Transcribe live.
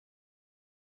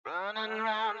Running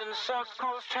round in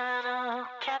circles trying to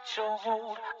catch a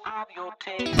hold of your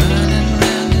tail. Running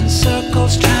round in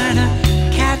circles trying to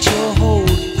catch a hold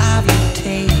of your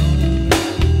tail.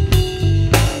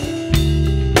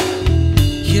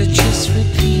 You're just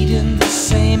repeating the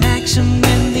same action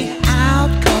when the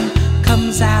outcome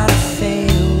comes out to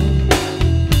fail.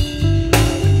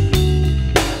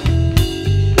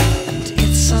 And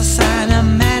it's a sign of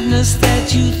madness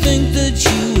that you think that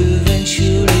you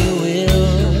eventually will.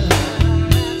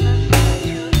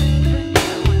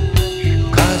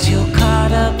 'Cause you're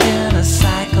caught up in a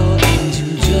cycle and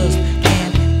you just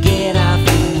can't get off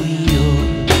the wheel.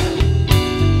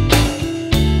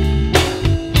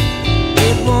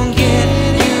 It won't get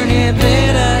any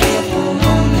better, it will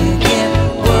only get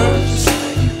worse.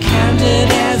 You count it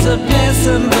as a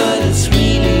blessing, but it's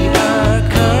really a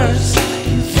curse.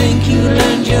 You think you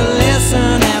learned your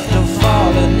lesson after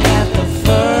falling at the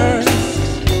first.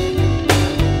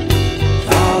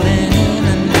 Falling in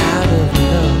and out of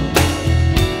love.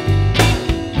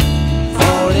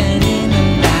 Falling in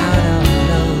and out of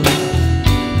love.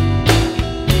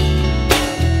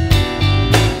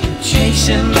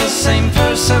 Chasing the same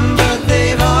person, but